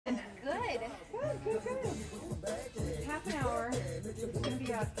Good, good. Half an hour. It's going to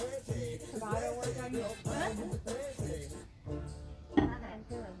be a Tabata workout.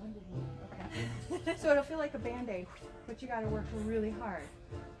 Okay. So it'll feel like a Band-Aid, but you got to work really hard.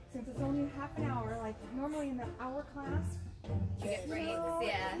 Since it's only half an hour, like normally in the hour class, you get breaks,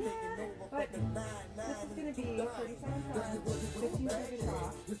 yeah. But this is going to be 37 times, 15 seconds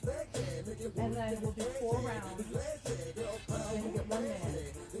off, and then we'll do 4 rounds, and then you get 1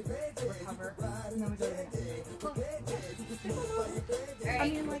 minute to recover, and then we go to the next one. Simple moves. I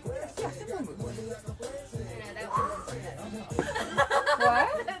mean, like, yeah, simple moves. What?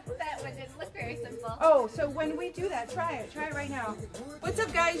 That one didn't look very simple. Oh, so when we do that, try it right now. What's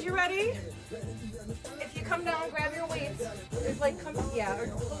up, guys? You ready? If you come down, grab your weights. It's like, come, yeah, or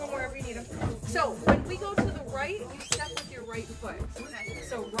put them wherever you need them. So when we go to the right, you step with your right foot.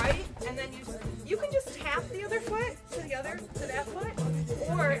 So right, and then you can just tap the other foot to that foot,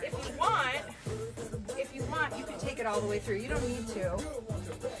 or if you want, you can take it all the way through. You don't need to,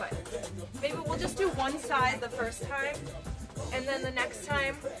 but maybe we'll just do one side the first time, and then the next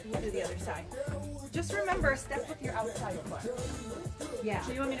time we'll do the other side. Just remember, step with your outside foot. Yeah.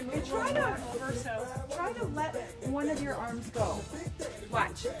 So you want me to move try over? So try to let one of your arms go.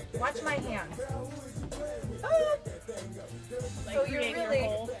 Watch my hand. like So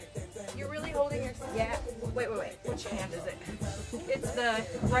you're really holding your, yeah. Wait. Which hand is it? It's the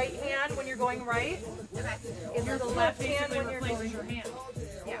right hand when you're going right. Okay. Is it the left hand when you're replaces going? your hand.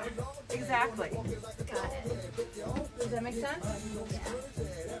 Yeah. Exactly. Got it. Does that make sense? Yeah.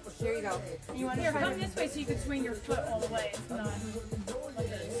 Here you go. You want to Here, try come to, this way so you can swing your foot all the way. It's not like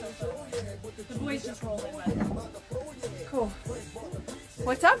this. So the boys just roll in with it. cool.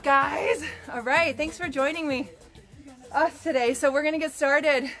 What's up, guys? All right, thanks for joining us today. So we're gonna get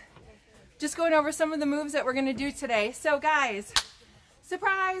started. Just going over some of the moves that we're gonna do today. So guys,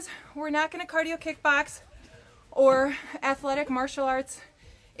 surprise, we're not gonna cardio kickbox or athletic martial arts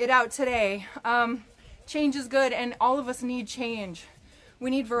it out today. Change is good, and all of us need change. We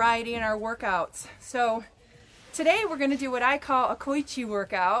need variety in our workouts. So today we're gonna do what I call a koichi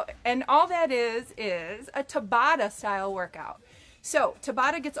workout, and all that is a Tabata style workout. So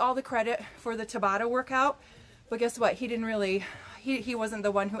Tabata gets all the credit for the Tabata workout, but guess what? He didn't really, he wasn't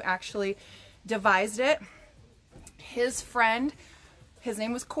the one who actually devised it. His friend, his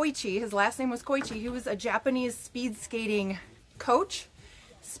name was Koichi, his last name was Koichi. He was a Japanese speed skating coach.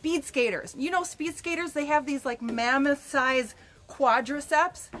 Speed skaters, you know, speed skaters, they have these like mammoth size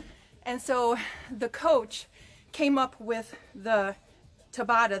quadriceps, and so the coach came up with the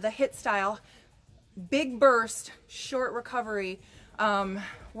Tabata, the HIIT style, big burst, short recovery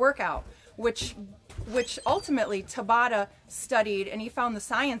workout, which ultimately Tabata studied, and he found the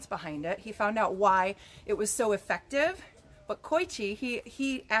science behind it. He found out why it was so effective. But Koichi,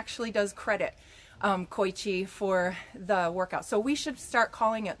 he actually does credit Koichi for the workout. So we should start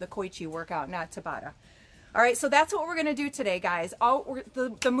calling it the Koichi workout, not Tabata. All right, so that's what we're gonna do today, guys.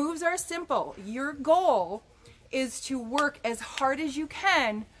 The moves are simple. Your goal is to work as hard as you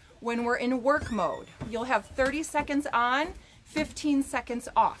can when we're in work mode. You'll have 30 seconds on, 15 seconds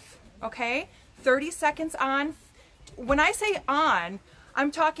off, okay? 30 seconds on. When I say on, I'm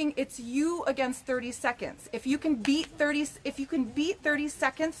talking it's you against 30 seconds. If you can beat 30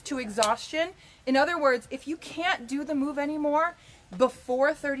 seconds to exhaustion, in other words, if you can't do the move anymore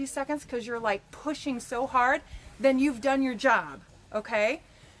before 30 seconds because you're like pushing so hard, then you've done your job, okay?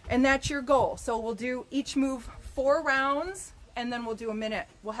 And that's your goal. So we'll do each move 4 rounds, and then we'll do a minute.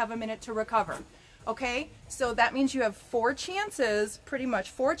 We'll have a minute to recover, okay? So that means you have 4 chances, pretty much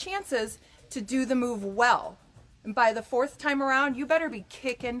 4 chances to do the move well. And by the 4th time around, you better be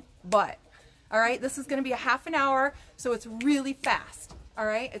kicking butt. All right, this is gonna be a half an hour, so it's really fast. All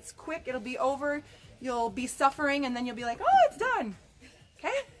right, it's quick, it'll be over. You'll be suffering, and then you'll be like, oh, it's done.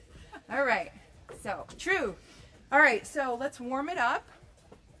 Okay? All right, so true. All right, so let's warm it up.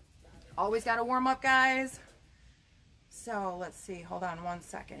 Always gotta warm up, guys. So let's see, hold on 1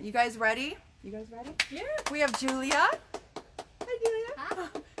 second. You guys ready? You guys ready? Yeah. We have Julia. Hi, Julia. Hi.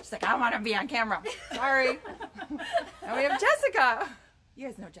 She's like, I want to be on camera. Sorry. And we have Jessica. You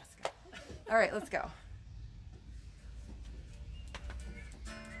guys know Jessica. All right, let's go.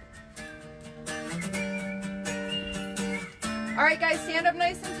 All right, guys, stand up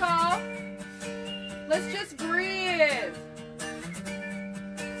nice and tall. Let's just breathe.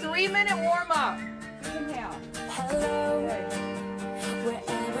 3-minute warm up. Inhale. Hello, Good.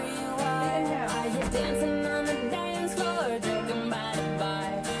 wherever you are. Inhale. Are you dancing on the dance floor, drinking by the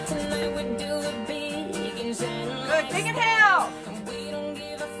bar? Tonight we do it big and shine Good. lights Big down. inhale. And we don't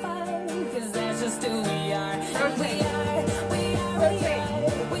give a fuck, 'cause that's just who we are. And Rotate. we are, we are, we are,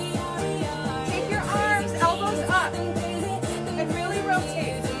 we are, we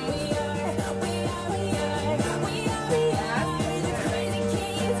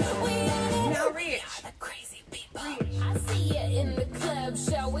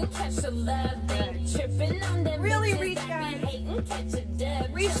Really reach, guys.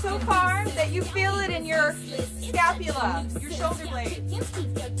 Reach so far that you feel it in your scapula, your shoulder blades.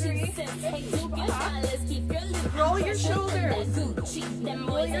 3. Roll your shoulders.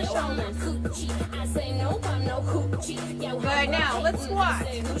 Roll your shoulders. Good. Now let's squat.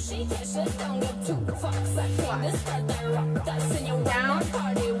 Squat. Down.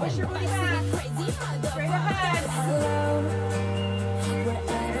 Push your booty back. Straight ahead.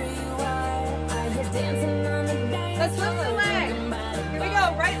 Let's lift the leg. Here we go.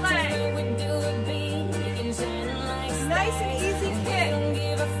 Right leg. Nice and easy kick.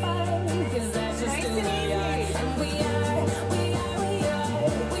 Nice and easy.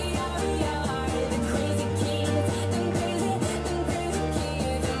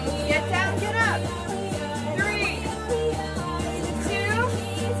 Get down, get up. 3, 2,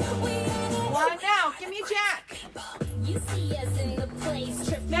 1. Now, give me a jack.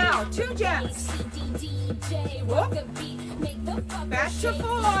 Now, 2 jacks. Whoop. Back to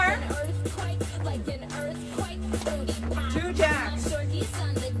 4. 2 jacks.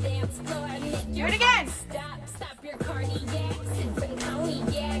 Do it again.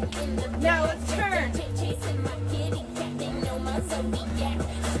 Now let's turn.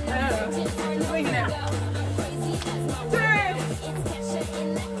 Swinging out. Turn.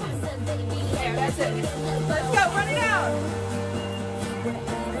 There, that's it. Let's go. Run it out.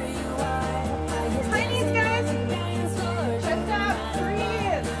 High knees, guys. Chest up.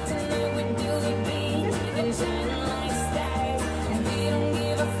 Breathe.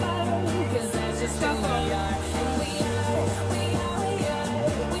 Shuffle.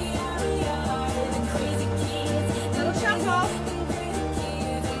 Little shuffle.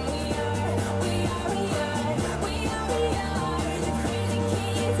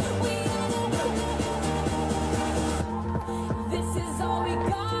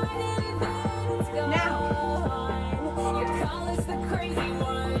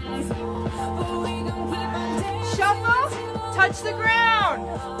 Shuffle, touch the ground.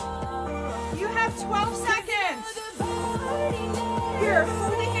 You have 12 seconds. Here,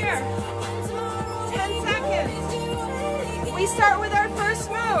 hold it here. 10 seconds. We start with our first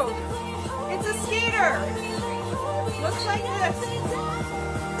move. It's a skater. Looks like this.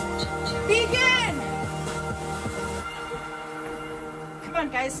 Begin. Come on,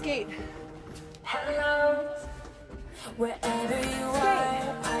 guys, skate. Hello, wherever you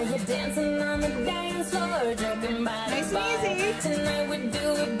are you dancing on the dance floor, drinking by the Nice bar? and easy. Tonight we do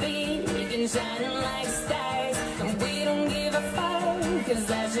it big and shining like stars, and we don't give a fuck, 'cause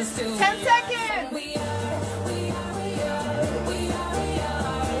that's just who 10 we seconds. are.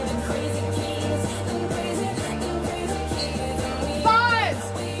 The crazy kids, the crazy kids, and we Pause.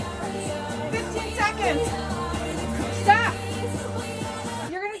 15 seconds. Stop.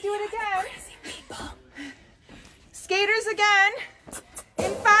 You're going to do it again. Skaters again.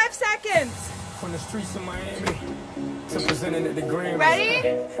 In 5 seconds. From the streets of Miami to presenting at the Grammy. Ready?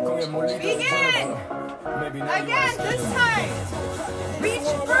 Begin. Again, this time. Reach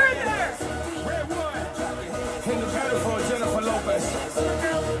further. Red one. And the beautiful Jennifer Lopez.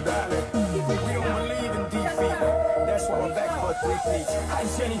 Darling, we don't believe in defeat. That's why we're back for 3 feet. Ay,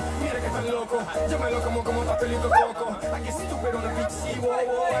 Jenny, mira que tan loco. Yo me lo como pastelito coco. I get stupid on the beach. See, whoa,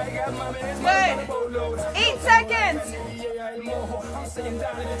 whoa. I got my man's Good. 8 seconds. I'm saying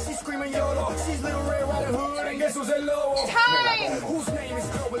darling, she's screaming YOLO. She's Little Red Riding Hood, and guess who's in low? Time. Whose name is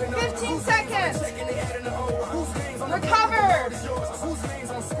global enough? 15 seconds. Whose name's on the Recover. Whose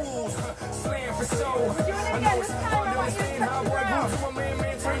name's on schools? Slam for show. We're doing it again. This time, I want you to touch the ground. To a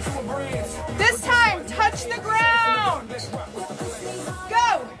man turn to a brand. This time, touch the ground. Go.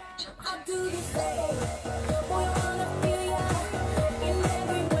 I'll do the same. Boy, I wanna feel ya in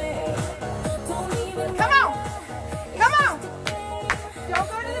every way. Don't even Come on. Come on. Don't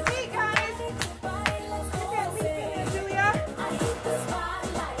go to the beat, guys. You can't leave me here, Julia. I hit the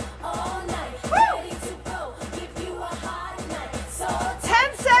spotlight all night. Woo. Ready to go, give you a hot night. So 10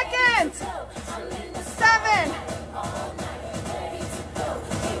 seconds. I'm in the 7, all night. Ready to go,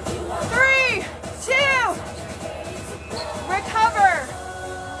 give you a 3, 2. Recover.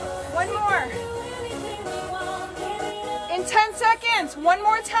 One more. anything we want. Give it up. In 10 seconds. One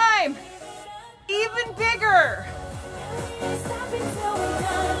more time. Even bigger. Stop until we're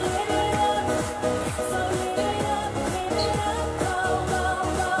done. Live it up. So live it up, go, go,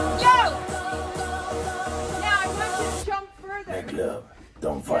 go. Go. Now I want you to jump further. Make love,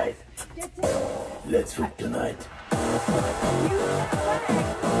 don't fight. Get down. Let's freak tonight.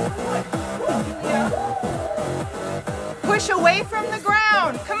 Push away from the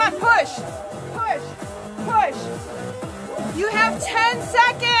ground. Come on, push. Push. Push. You have 10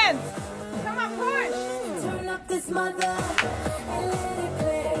 seconds. seconds. Come on, push. Turn up this mother and let it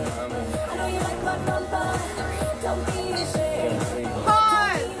play. I know you like my bumper. Don't be ashamed.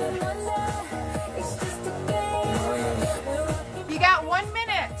 Pause. Even wonder, it's just a game. You got 1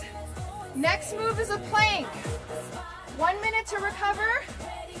 minute. Next move is a plank. 1 minute to recover.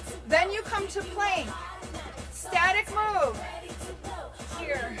 Then you come to plank. Static move.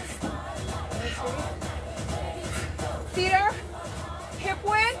 Here. Feet are hip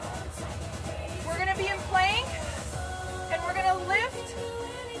width. We're gonna be in plank, and we're gonna lift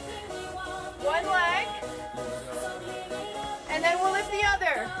one leg, and then we'll lift the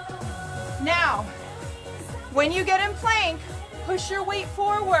other. Now, when you get in plank, push your weight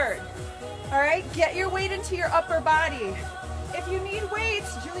forward. All right, get your weight into your upper body. If you need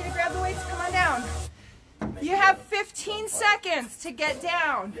weights, Julia, grab the weights, come on down. You have 15 seconds to get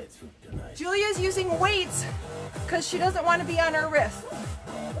down. Julia's using weights because she doesn't want to be on her wrist.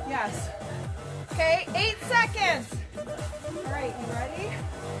 Yes. Okay, 8 seconds. All right, you ready?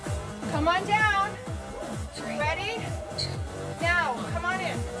 Come on down. Ready? Now, come on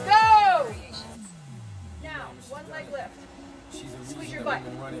in. Go! Now, one leg lift. Squeeze your butt.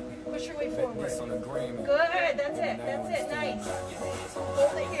 Push your way forward. Good, that's it, nice.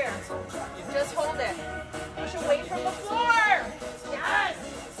 Hold it here. Just hold it. Push away from the floor. Yes!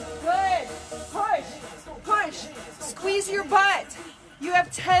 Good. Push. Squeeze your butt. You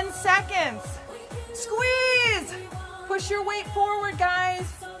have 10 seconds. Squeeze! Push your weight forward, guys.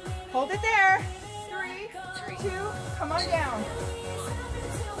 Hold it there. 3, 2, come on down.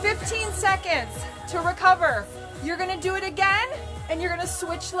 15 seconds to recover. You're gonna do it again, and you're gonna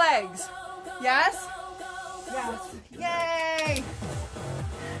switch legs. Yes? Yes. Yay!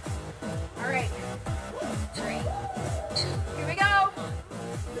 All right. 3, 2. Here we go.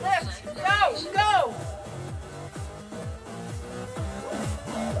 Lift. Go.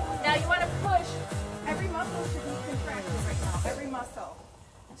 Now you want to push. Every muscle should be contracted right now. Every muscle.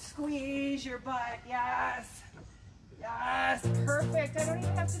 Squeeze your butt. Yes. Perfect. I don't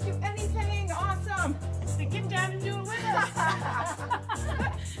even have to do anything. Awesome. So get down and do it with us.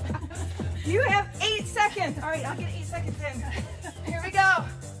 You have 8 seconds. All right, I'll get 8 seconds in. Here we go.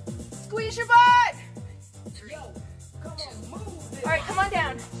 Squeeze your butt. 3. All right, come on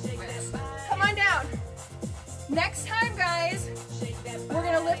down. Come on down. Next time, guys, we're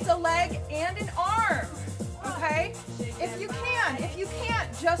gonna lift a leg and an arm, okay? If you can. If you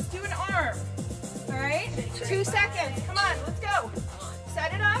can't, just do an arm, all right? 2 seconds, come on, let's go.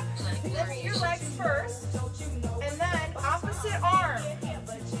 Set it up, lift your legs first, and then opposite arm,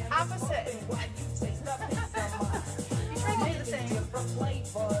 opposite. You try to do the same.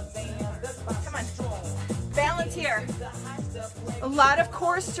 Come on, balance here. A lot of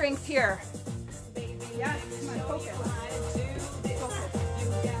core strength here. Yes, come on, focus.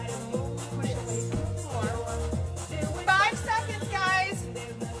 5 seconds, guys.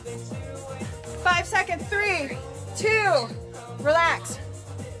 5 seconds. 3, 2, relax.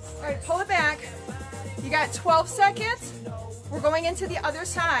 All right, pull it back. You got 12 seconds. We're going into the other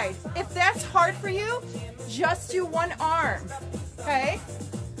side. If that's hard for you, just do one arm, okay?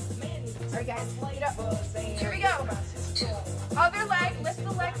 All right, guys, get up. Here we go. Other leg, lift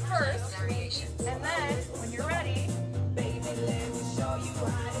the leg first, and then when you're ready, breathe.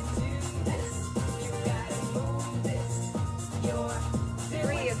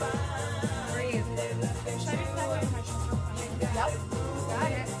 Yep,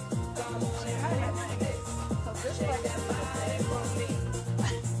 got it. So this leg.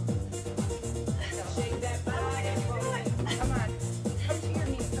 Come on, come to your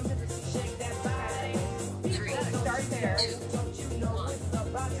knees, come to the seat. Start there.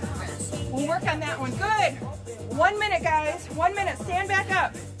 We'll work on that one. Good. 1 minute, guys. 1 minute. Stand back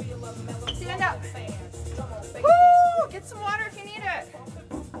up. Stand up. Woo! Get some water if you need it.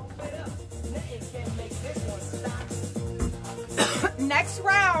 Next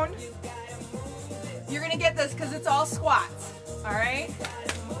round, you're going to get this because it's all squats. All right?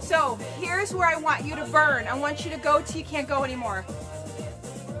 So here's where I want you to burn. I want you to go till you can't go anymore.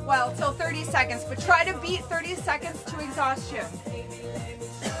 Well, till 30 seconds, but try to beat 30 seconds to exhaustion.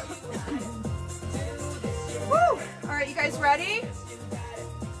 Woo! All right, you guys ready?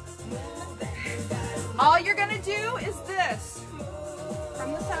 All you're gonna do is this.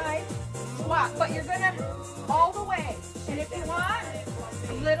 From the side, squat, but you're gonna all the way. And if you want,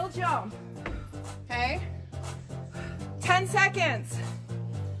 a little jump, okay? 10 seconds.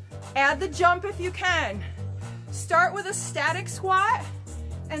 Add the jump if you can. Start with a static squat,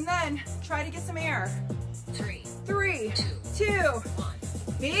 and then try to get some air. 3, 2, 1.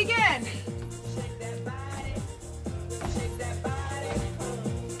 Begin.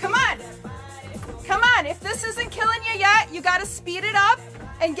 Come You gotta speed it up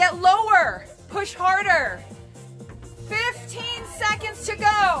and get lower. Push harder. 15 seconds to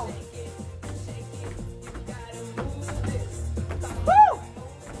go. Woo!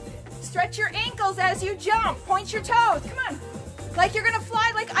 Stretch your ankles as you jump. Point your toes. Come on. Like you're gonna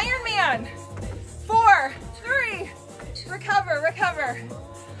fly like Iron Man. 4, 3, recover, recover.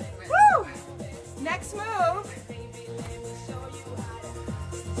 Woo! Next move.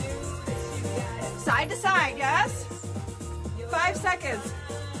 Side to side, yes? 5 seconds.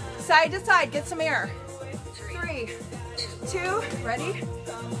 Side to side, get some air. 3, 2, ready?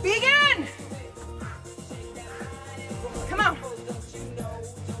 Begin! Come on.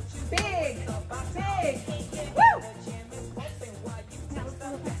 Big, big. Woo! Now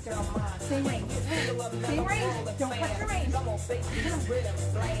let's go faster. Same range. Same range. Don't cut your range.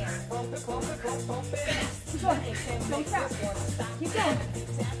 Keep going. Don't stop. Keep going.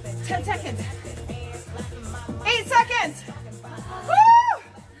 10 seconds. 8 seconds. Woo!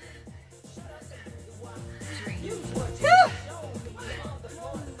 Woo!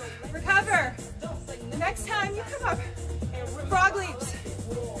 Recover. Next time you come up, frog leaps.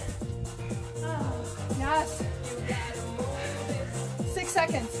 Yes. 6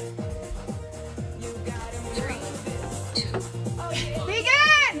 seconds. 3, 2,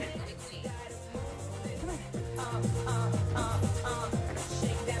 Begin!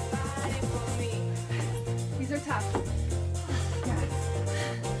 These are tough. Yes.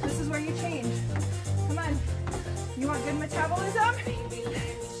 This is where you change. Come on. You want good metabolism?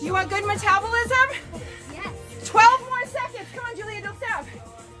 You want good metabolism? yes. 12 more seconds. Come on, Julia, don't stop.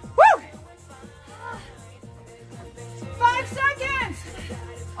 Woo! 5 seconds.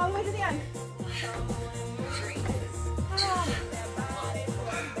 All the way to the end. 3, Ah.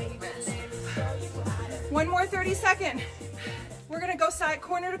 One more 30 second. We're gonna go side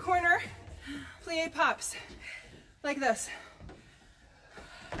corner to corner, plie pops, like this.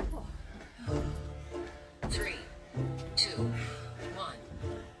 3, 2, 1.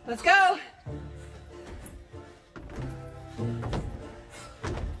 Let's go.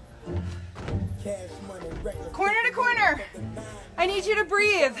 Corner to corner. I need you to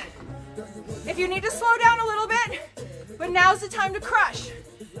breathe. If you need to slow down a little bit, but now's the time to crush.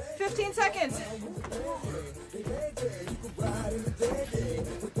 15 seconds.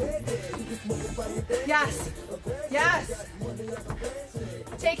 Yes. Yes.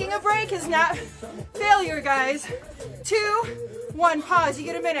 Taking a break is not failure, guys. 2, 1, pause. You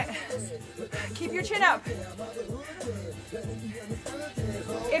get a minute. Keep your chin up.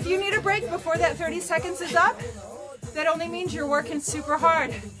 If you need a break before that 30 seconds is up, that only means you're working super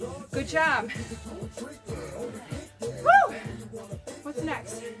hard. Good job. Woo! What's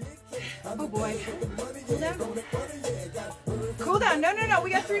next? Oh boy. Cool down. Cool down. No, no, no. We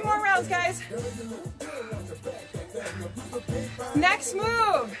got 3 more rounds, guys. Next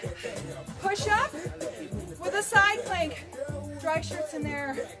move. Push up with a side plank. Dry shirts in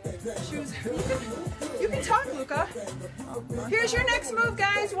there. Shoes. You can talk, Luca. Here's your next move,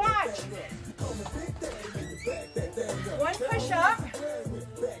 guys. Watch. 1 push up,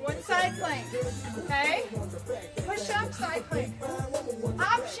 1 side plank. Okay? Push up, side plank.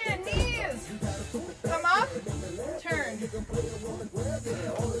 Option, knees. Come up, turn.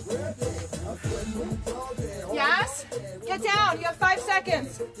 Yes? Get down. You have 5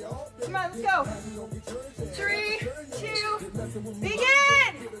 seconds. Come on, let's go. 3, 2,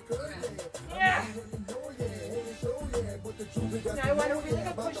 begin! Yeah. Now I want a really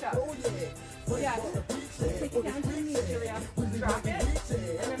good push up. Yes. Take it down to the knees, Julia. Drop it,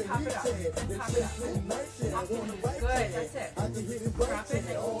 and then pop it up. And pop it up. Awesome. Good, that's it. Drop it,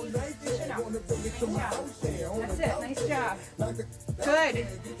 chin up. Nice job. That's it, nice job. Good.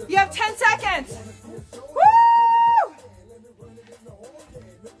 You have 10 seconds. Woo!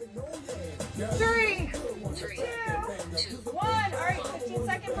 3, 2, 1. All right,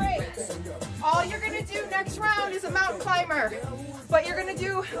 15-second break. All you're going to do next round is a mountain climber. But you're going to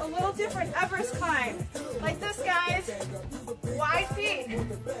do a little different Everest climb. Like this, guys. Wide feet.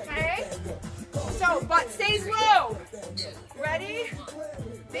 Okay? So, butt stays low. Ready?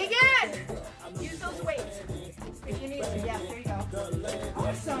 Begin. Use those weights if you need to. Yeah, there you go.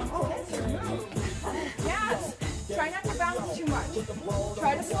 Awesome. Oh, that's your move. Yes. Try not to bounce too much.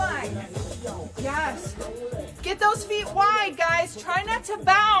 Try to slide. Yes. Get those feet wide, guys. Try not to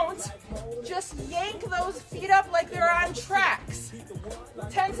bounce. Just yank those feet up like they're on tracks.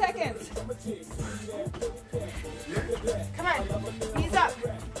 10 seconds. Come on. Knees up.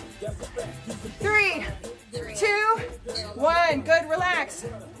 3, 2, 1. Good. Relax.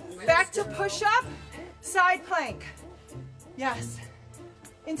 Back to push up. Side plank. Yes.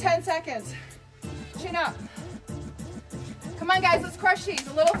 In 10 seconds. Chin up. Come on, guys, let's crush these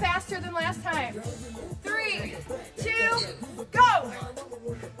a little faster than last time. 3, 2, go.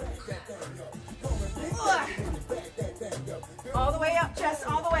 All the way up, Jess,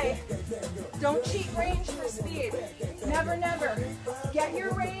 all the way. Don't cheat range for speed. Never, never. Get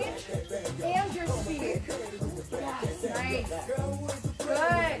your range and your speed. Yes, nice.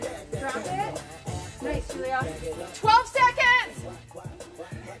 Good. Drop it. Nice, Julia. 12 seconds.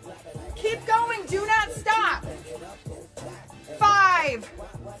 Keep going. Do not stop. 5,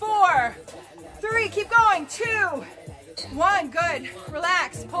 4, 3. Keep going. 2, 1. Good.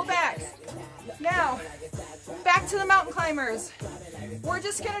 Relax. Pull back. Now, back to the mountain climbers. We're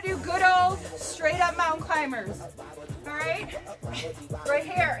just going to do good old straight up mountain climbers. All right? Right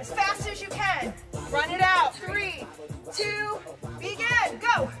here. As fast as you can. Run it out. 3, 2, begin.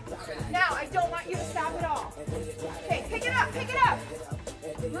 Go. Now, I don't want you to stop at all. Okay, pick it up. Pick it up.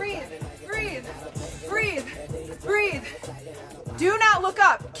 Breathe. Breathe. Breathe. Breathe. Do not look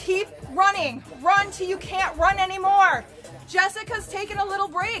up. Keep running. Run till you can't run anymore. Jessica's taking a little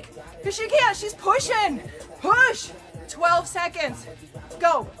break because she can't. She's pushing. Push. 12 seconds.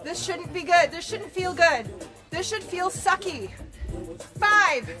 Go. This shouldn't be good. This shouldn't feel good. This should feel sucky.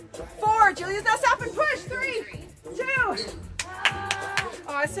 5, 4. Julia's not stopping. Push. 3, 2.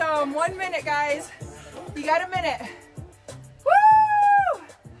 Awesome. 1 minute, guys. You got a minute. Woo!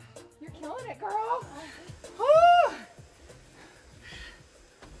 You're killing it, girl. Woo!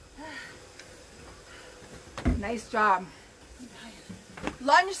 Nice job.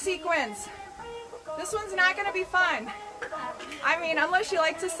 Lunge sequence. This one's not going to be fun. I mean, unless you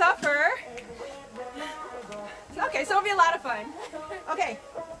like to suffer. Okay, so it'll be a lot of fun. Okay,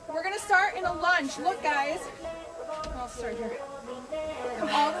 we're going to start in a lunge. Look, guys. I'll start here. Come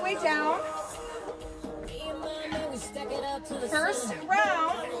all the way down. First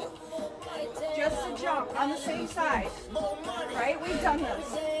round, just a jump on the same side. Right? We've done this.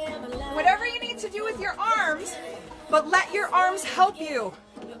 Whatever you need to do with your arms, but let your arms help you,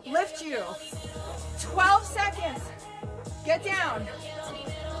 lift you. 12 seconds. Get down.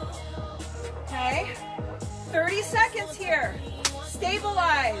 Okay. 30 seconds here.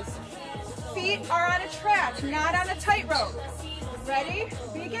 Stabilize. Feet are on a track, not on a tightrope. Ready?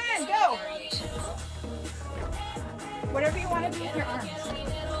 Begin. Go. Whatever you want to do with your arms.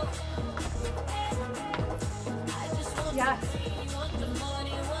 Yes.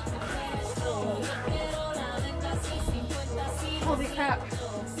 Holy crap.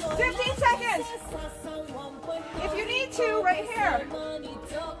 15 seconds. If you need to, right here.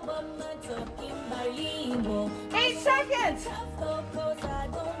 8 seconds.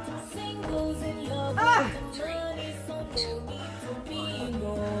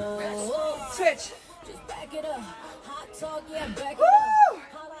 Switch. Woo!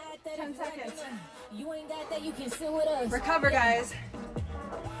 10 seconds. Recover, guys.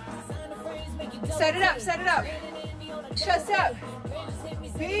 Set it up, set it up. Chest up.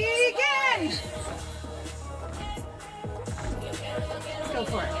 Begin! Go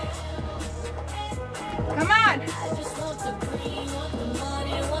for it. Come on!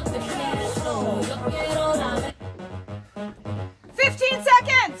 15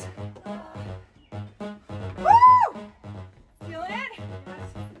 seconds! Woo! Feeling it?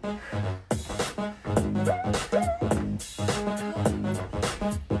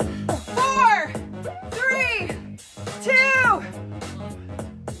 4, 3, 2.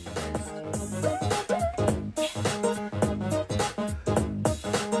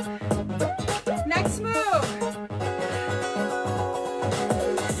 Next move.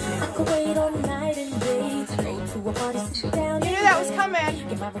 You knew that was coming.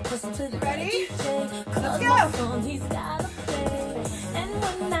 Ready? Let's go. And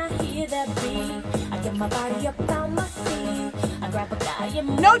when I hear that beat, I get my body up on my feet. I grab a guy and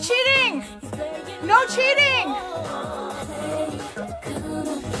No cheating! No cheating! come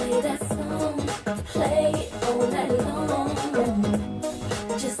on, play that song. Play it all night long.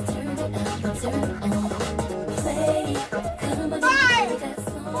 Just turn it up and turn it on. Play it, come on, 5, play that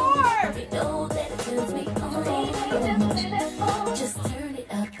song. 4. You know that it turns me on. Just turn it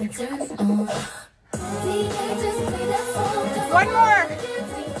up and turn it on. DJ, just play that song. One more.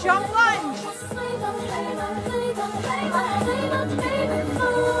 Jump lunge.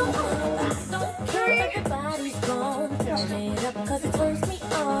 Everybody's gone. Turn it up 'cause it turns me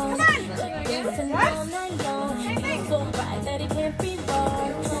on. Come on. Dancing Yes. all night long. Same thing. So bright that it can't be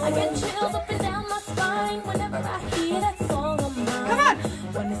wrong. I get chills up and down my spine whenever I hear that song of mine. Come on.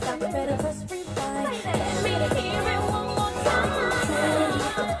 When it stops, better press rewind. Let me to hear it one more time.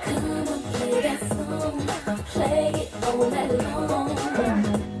 Come on, play that song. Play it all night long.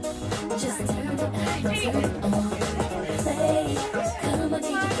 Just turn it up and turn it on. Play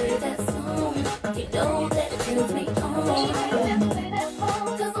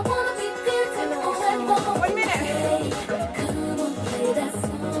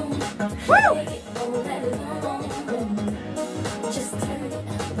Woo! all night long. Just turn it up,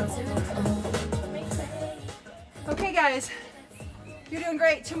 turn it up. Okay guys, you're doing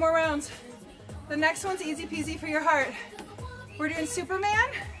great. 2 more rounds. The next one's easy peasy for your heart. We're doing Superman,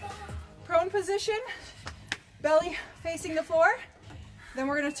 prone position, belly facing the floor. Then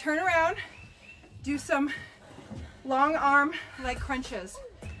we're gonna turn around, do some long arm leg crunches.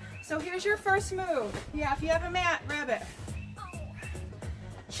 So here's your first move. Yeah, if you have a mat, grab it.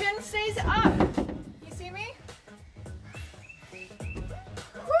 Chin stays up. You see me?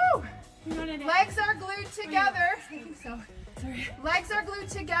 Woo! Legs are glued together. I think so. Sorry. Legs are glued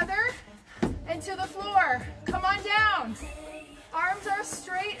together and to the floor. Come on down. Arms are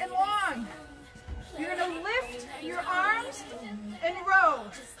straight and long. You're gonna lift your arms and row.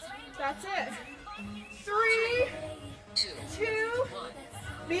 That's it. 3, 2,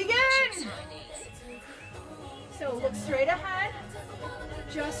 begin. So look straight ahead.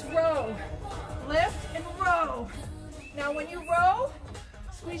 Just row. Lift and row. Now when you row,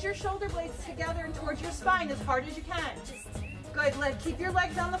 squeeze your shoulder blades together and towards your spine as hard as you can. Good, keep your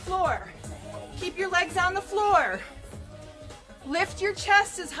legs on the floor. Keep your legs on the floor. Lift your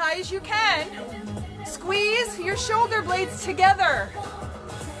chest as high as you can. Squeeze your shoulder blades together.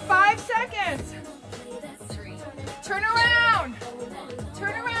 5 seconds. Turn around.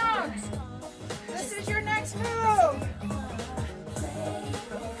 Turn around. This is your next move.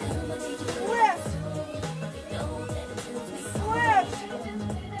 Lift. Lift.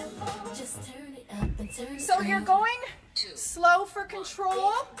 So you're going slow for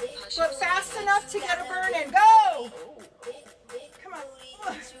control, but fast enough to get a burn in. Go. Come on.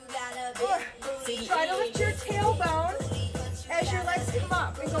 Try to lift your tailbone as your legs come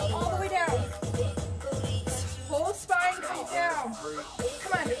up and go all the way down. Whole spine comes down.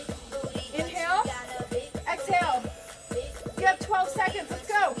 Come on. Inhale. Exhale. You have 12 seconds. Let's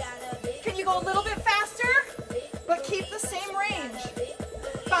go. Can you go a little bit faster, but keep the same range?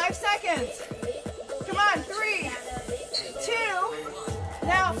 5 seconds. Come on. 3, 2.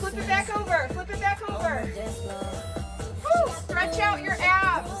 Now flip it back over. Flip it back over. Woo. Stretch out your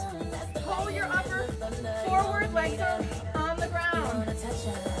abs. Pull your upper forward. Legs are on the ground.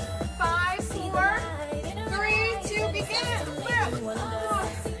 5, 4, 3, 2, begin. Lift.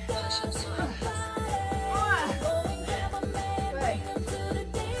 Good.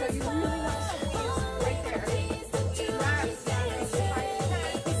 So you really want to squeeze right there.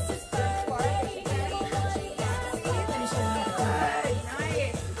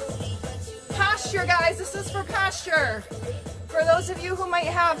 Nice. Posture, guys. This is for posture. For those of you who might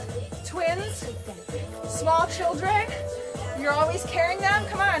have twins, small children, you're always carrying them.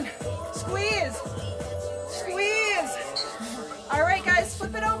 Come on. Squeeze. Squeeze. All right, guys,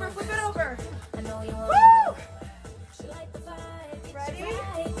 flip it over, flip it over. Woo! Ready?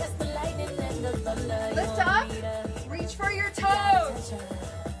 Lift up. Reach for your toes.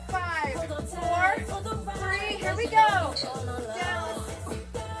 5, 4, 3. Here we go. Down.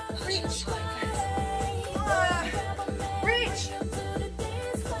 Reach. Reach.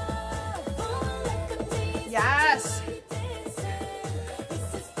 Yes.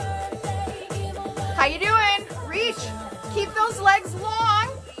 How you doing? Reach. Keep those legs long.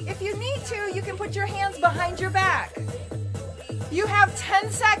 If you need to, you can put your hands behind your back. You have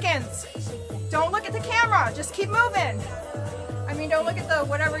 10 seconds. Don't look at the camera. Just keep moving. I mean, don't look at the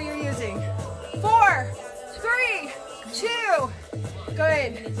whatever you're using. 4, 3, 2.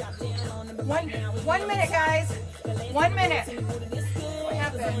 Good. 1 minute, guys. 1 minute. What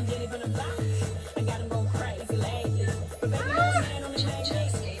happened?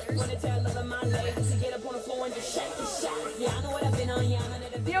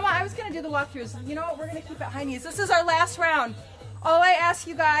 You know what? I was going to do the walkthroughs. You know what? We're going to keep it high knees. This is our last round. All I ask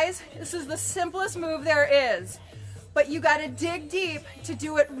you guys, this is the simplest move there is. But you got to dig deep to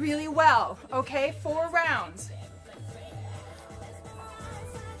do it really well. Okay? 4 rounds.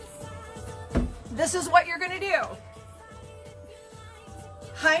 This is what you're going to do.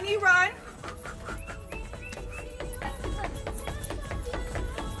 High knee run.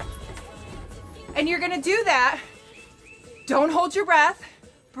 And you're going to do that. Don't hold your breath.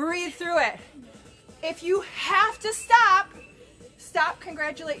 Breathe through it. If you have to stop, stop.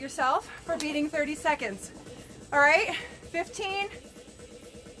 Congratulate yourself for beating 30 seconds. All right? 15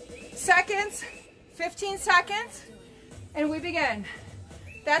 seconds. 15 seconds. And we begin.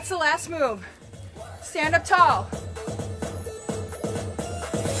 That's the last move. Stand up tall.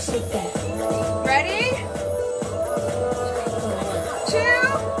 Ready? 2.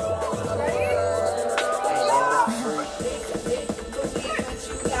 Ready?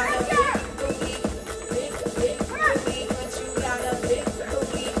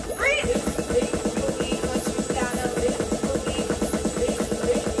 Breathe.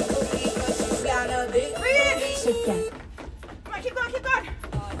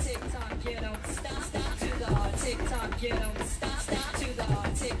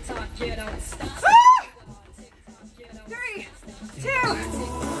 Ah! 3, 2.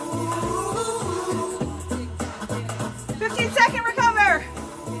 15-second recover.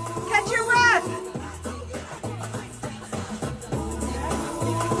 Catch your breath.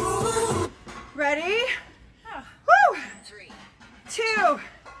 Ready? Woo! 3, 2,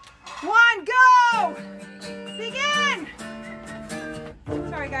 1, go! Begin!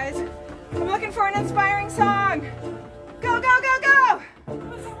 Sorry guys, I'm looking for an inspiring song. Go, go, go, go!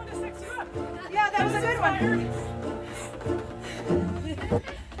 Someone to sex you up. Yeah, that was a good one.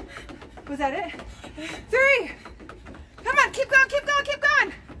 Was that it? 3. Come on, keep going, keep going, keep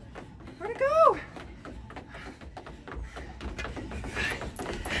going. Where'd it go?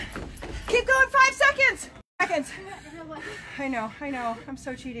 Keep going, 5 seconds. I know, I'm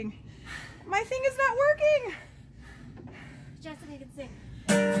so cheating. My thing is not working. Jessica can sing.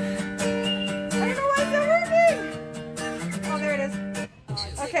 I don't know why it's not working. Oh, there it is.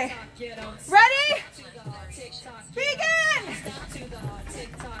 Okay. Ready? Begin!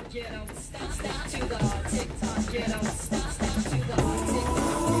 Begin!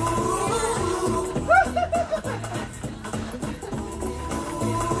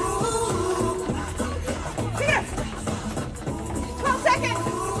 12 seconds!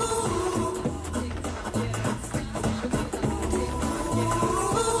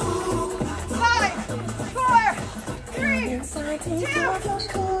 5, 4, 3, 2.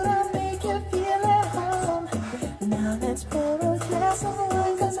 Make you feel at home. Now let's pour a glass of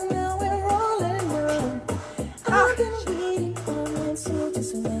wine, 'cause now we're rolling on. I've been waiting for it, so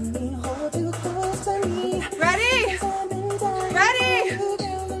just let me hold you close to me. Ready? 'Cause I've been dying Ready? for you,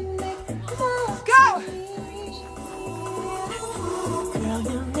 girl, to make love Go! to me. Girl,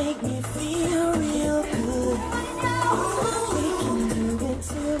 you make me feel real good. We can do it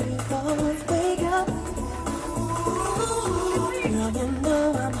till we both wake up. Girl, you know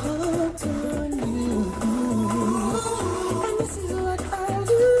I'm hooked on you. And this is what I'll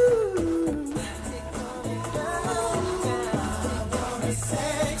do. I'm gonna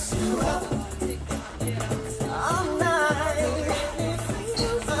sex you up all night.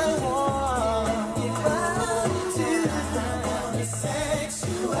 I want you to. I'm gonna sex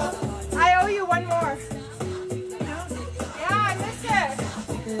you up. I owe you one more. Yeah, I missed it.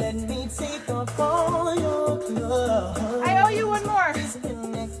 Let me take off all your clothes. I owe you one more.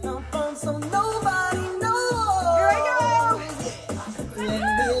 Connect the phone so nobody knows. Here I go. Let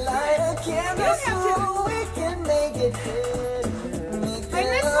me light a candle You have so we can make it good. Make I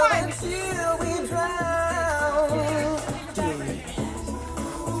missed love one. until we drown.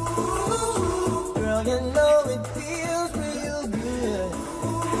 Girl, you know it feels real good.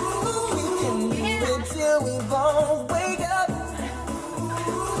 We can do it till we both wake up.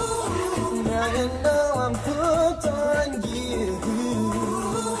 Girl, you know I'm hooked on you.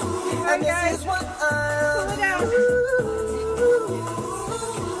 And this guys. is what Cool I'll it down. do.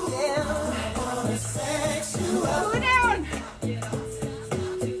 Yeah, I'm gonna sex you up. Cool it down.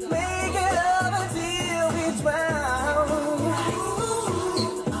 Make it up until we drown.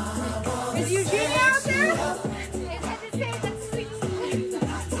 Is Eugenia out there?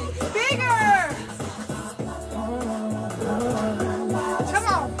 Bigger. Come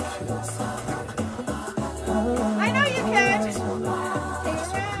on. I know you can. Take it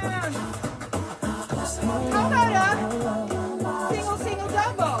down. How about a single, single,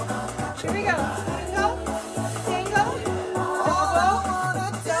 double? Here we go. Single, single, double,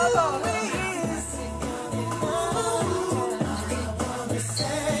 double.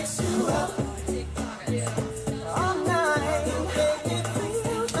 Sex you up all night. Make it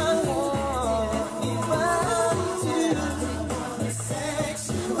feel I want you to.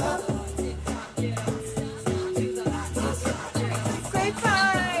 Sex you up. Great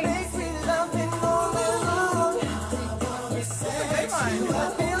fight. Make me love it all night long. Sex you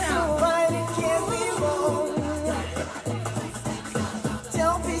up. Feels so right, it can't be wrong.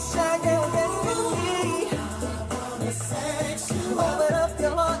 Don't be shy, girl, get with me. Sex you up. Open up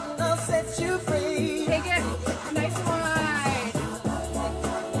your heart and I'll set you free. Take it nice and wide.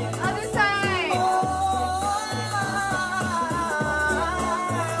 Other side. Oh,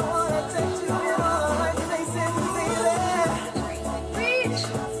 I wanna touch you in all my places, baby. Reach.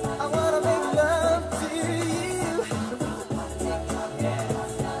 I wanna make love to you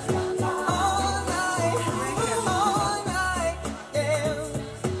all night,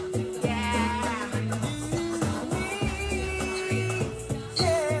 yeah.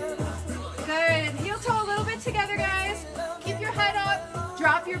 Good. Heel toe a little bit together, guys. Keep your head up.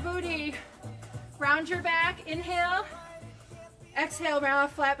 Drop your booty. Round your back. Inhale. Exhale,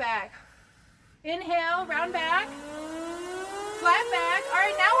 round flat back. Inhale, round back. Flat back. All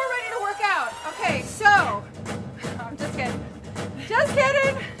right, now we're ready to work out.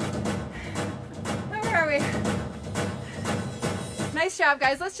 job,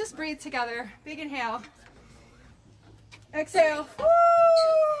 guys. Let's just breathe together. Big inhale. Exhale.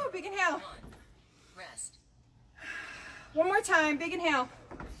 Woo! Big inhale. Rest. One more time. Big inhale.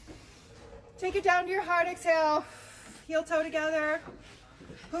 Take it down to your heart. Exhale. Heel toe together.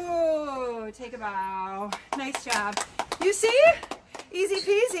 Ooh, take a bow. Nice job. You see? Easy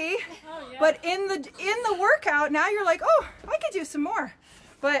peasy. Oh, yeah. But in the workout, now you're like, oh, I could do some more.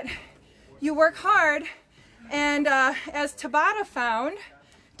 But you work hard, and as Tabata found,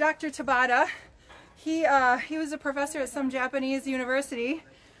 Dr. Tabata, he was a professor at some Japanese university.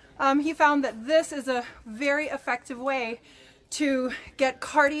 He found that this is a very effective way to get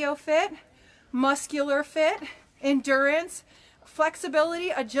cardio fit, muscular fit, endurance, flexibility,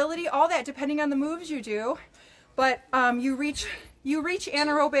 agility, all that depending on the moves you do. But you reach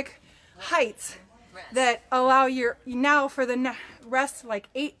anaerobic heights that allow your, now for the rest, like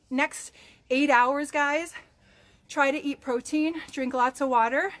next 8 hours, guys, try to eat protein, drink lots of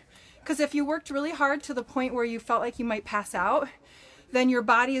water, because if you worked really hard to the point where you felt like you might pass out, then your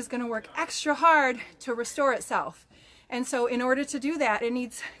body is going to work extra hard to restore itself. And so in order to do that, it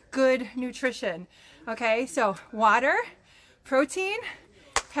needs good nutrition. Okay, so water, protein.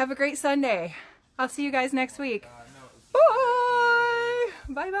 Have a great Sunday. I'll see you guys next week. Bye.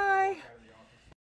 Bye-bye.